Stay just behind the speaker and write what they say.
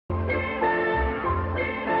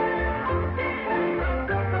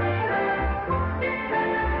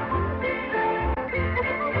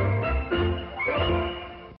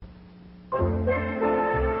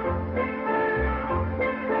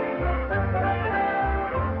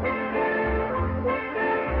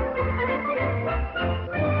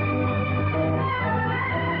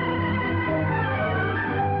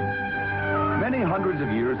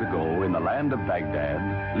land of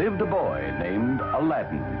Baghdad lived a boy named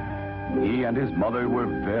Aladdin. He and his mother were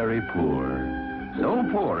very poor. So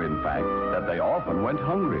poor, in fact, that they often went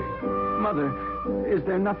hungry. Mother, is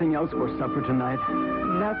there nothing else for supper tonight?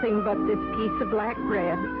 Nothing but this piece of black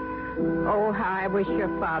bread. Oh, how I wish your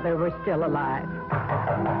father were still alive.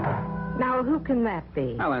 Now, who can that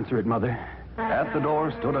be? I'll answer it, Mother. At the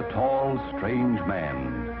door stood a tall, strange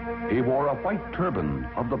man. He wore a white turban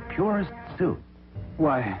of the purest silk.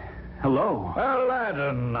 Why, hello.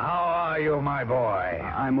 Aladdin, how are you, my boy?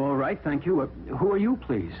 I'm all right, thank you. Who are you,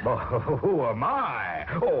 please? Oh, who am I?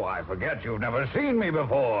 Oh, I forget you've never seen me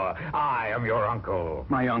before. I am your uncle.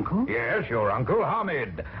 My uncle? Yes, your Uncle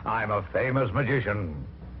Hamid. I'm a famous magician.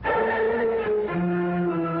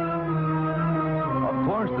 Of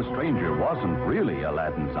course, the stranger wasn't really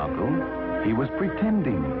Aladdin's uncle. He was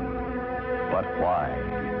pretending. But why?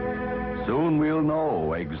 Soon we'll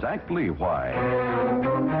know exactly why.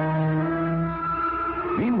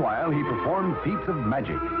 Meanwhile, he performed feats of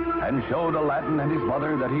magic and showed Aladdin and his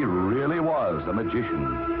mother that he really was a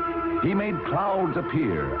magician. He made clouds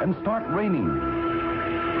appear and start raining.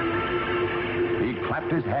 He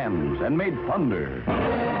clapped his hands and made thunder.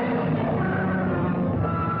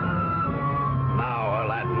 Now,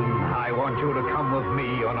 Aladdin, I want you to come with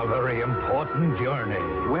me on a very important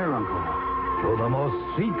journey. Where, Uncle? To the most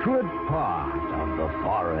secret part of the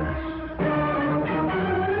forest.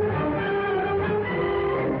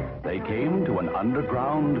 They came to an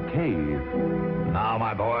underground cave. Now,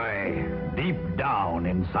 my boy, deep down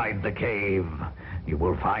inside the cave, you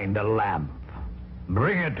will find a lamp.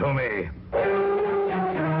 Bring it to me.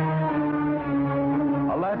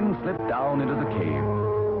 Aladdin slipped down into the cave.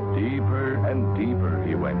 Deeper and deeper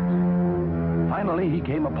he went. Finally, he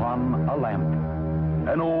came upon a lamp.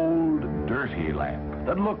 An old, dirty lamp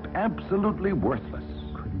that looked absolutely worthless.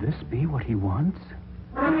 Could this be what he wants?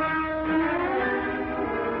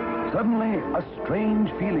 Suddenly, a strange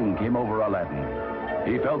feeling came over Aladdin.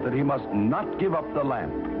 He felt that he must not give up the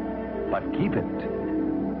lamp, but keep it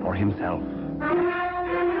for himself.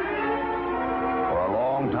 For a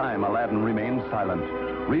long time, Aladdin remained silent,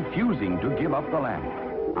 refusing to give up the lamp.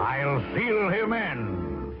 I'll seal him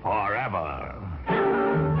in forever.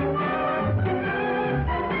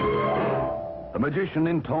 The magician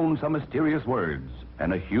intoned some mysterious words,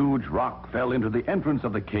 and a huge rock fell into the entrance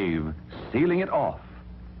of the cave, sealing it off.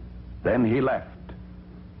 Then he left,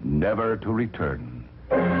 never to return.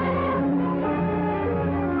 Poor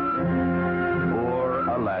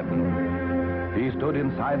Aladdin. He stood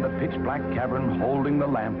inside the pitch-black cavern holding the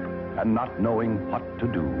lamp and not knowing what to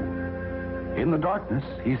do. In the darkness,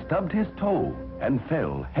 he stubbed his toe and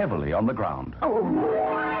fell heavily on the ground.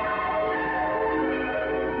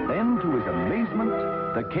 Then, to his amazement,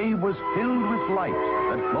 the cave was filled with light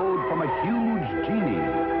that flowed from a huge genie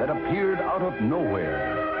that appeared out of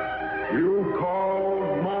nowhere. You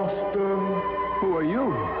called, Master? Who are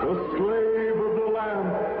you? The slave of the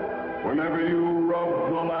lamp. Whenever you rub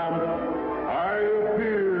the lamp, I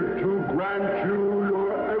appear to grant you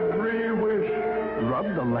your every wish. Rub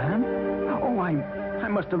the lamp? Oh, I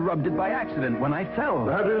must have rubbed it by accident when I fell.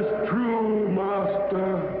 That is true,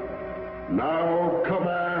 Master. Now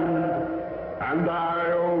command, and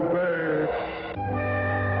I obey.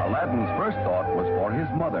 Aladdin's first thought was for his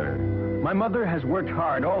mother. My mother has worked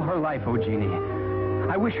hard all her life, O Genie.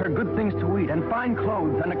 I wish her good things to eat and fine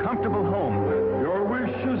clothes and a comfortable home. Your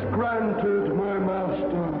wish is granted, my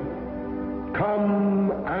master.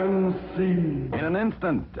 Come and see. In an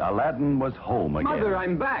instant, Aladdin was home again. Mother,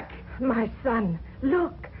 I'm back. My son,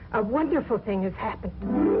 look, a wonderful thing has happened.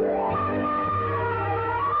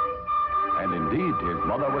 And indeed, his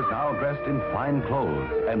mother was now dressed in fine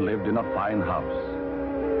clothes and lived in a fine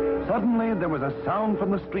house. Suddenly, there was a sound from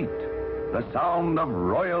the street, the sound of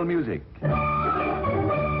royal music.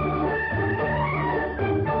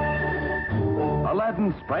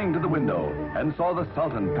 Aladdin sprang to the window and saw the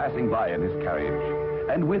Sultan passing by in his carriage,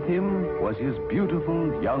 and with him was his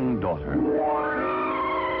beautiful young daughter.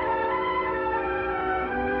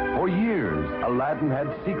 For years, Aladdin had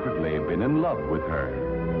secretly been in love with her.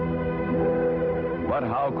 But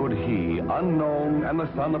how could he, unknown and the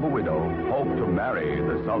son of a widow, hope to marry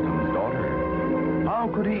the Sultan's daughter? How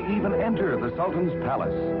could he even enter the Sultan's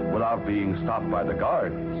palace without being stopped by the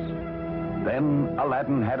guards? Then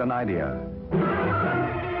Aladdin had an idea.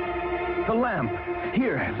 The lamp.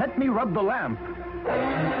 Here, let me rub the lamp.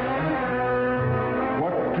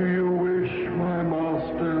 What do you wish, my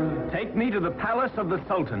master? Take me to the palace of the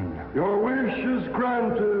Sultan. Your wish is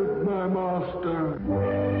granted, my master.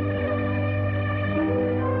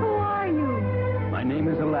 Who are you? My name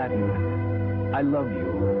is Aladdin. I love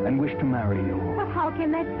you and wish to marry you. What How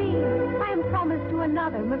can that be? I am promised to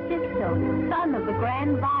another, Mephisto, son of the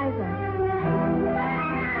Grand Visor.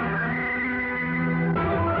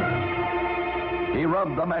 He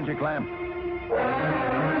rubbed the magic lamp.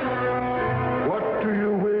 What do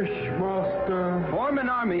you wish, Master? Form an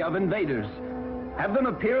army of invaders. Have them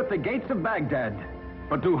appear at the gates of Baghdad,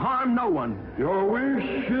 but to harm no one. Your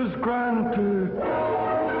wish is granted.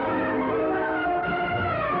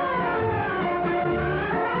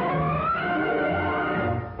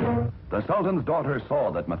 The Sultan's daughter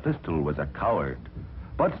saw that Mephisto was a coward,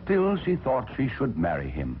 but still she thought she should marry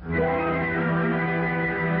him.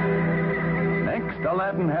 Next,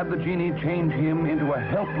 Aladdin had the genie change him into a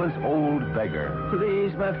helpless old beggar.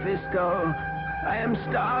 Please, Mephisto, I am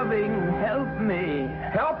starving. Help me.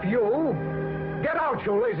 Help you? Get out,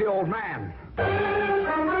 you lazy old man.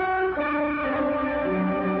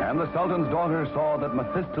 And the Sultan's daughter saw that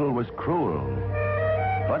Mephisto was cruel,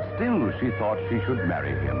 but still she thought she should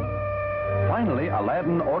marry him. Finally,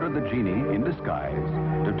 Aladdin ordered the genie, in disguise,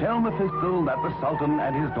 to tell Mephisto that the Sultan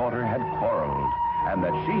and his daughter had quarreled, and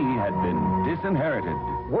that she had been disinherited.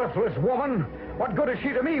 Worthless woman. What good is she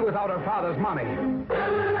to me without her father's money?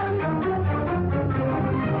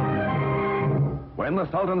 When the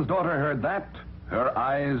Sultan's daughter heard that, her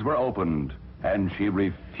eyes were opened, and she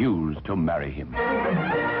refused to marry him.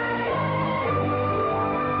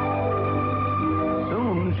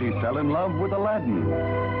 Soon she fell in love with Aladdin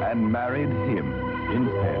and married him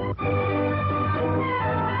instead.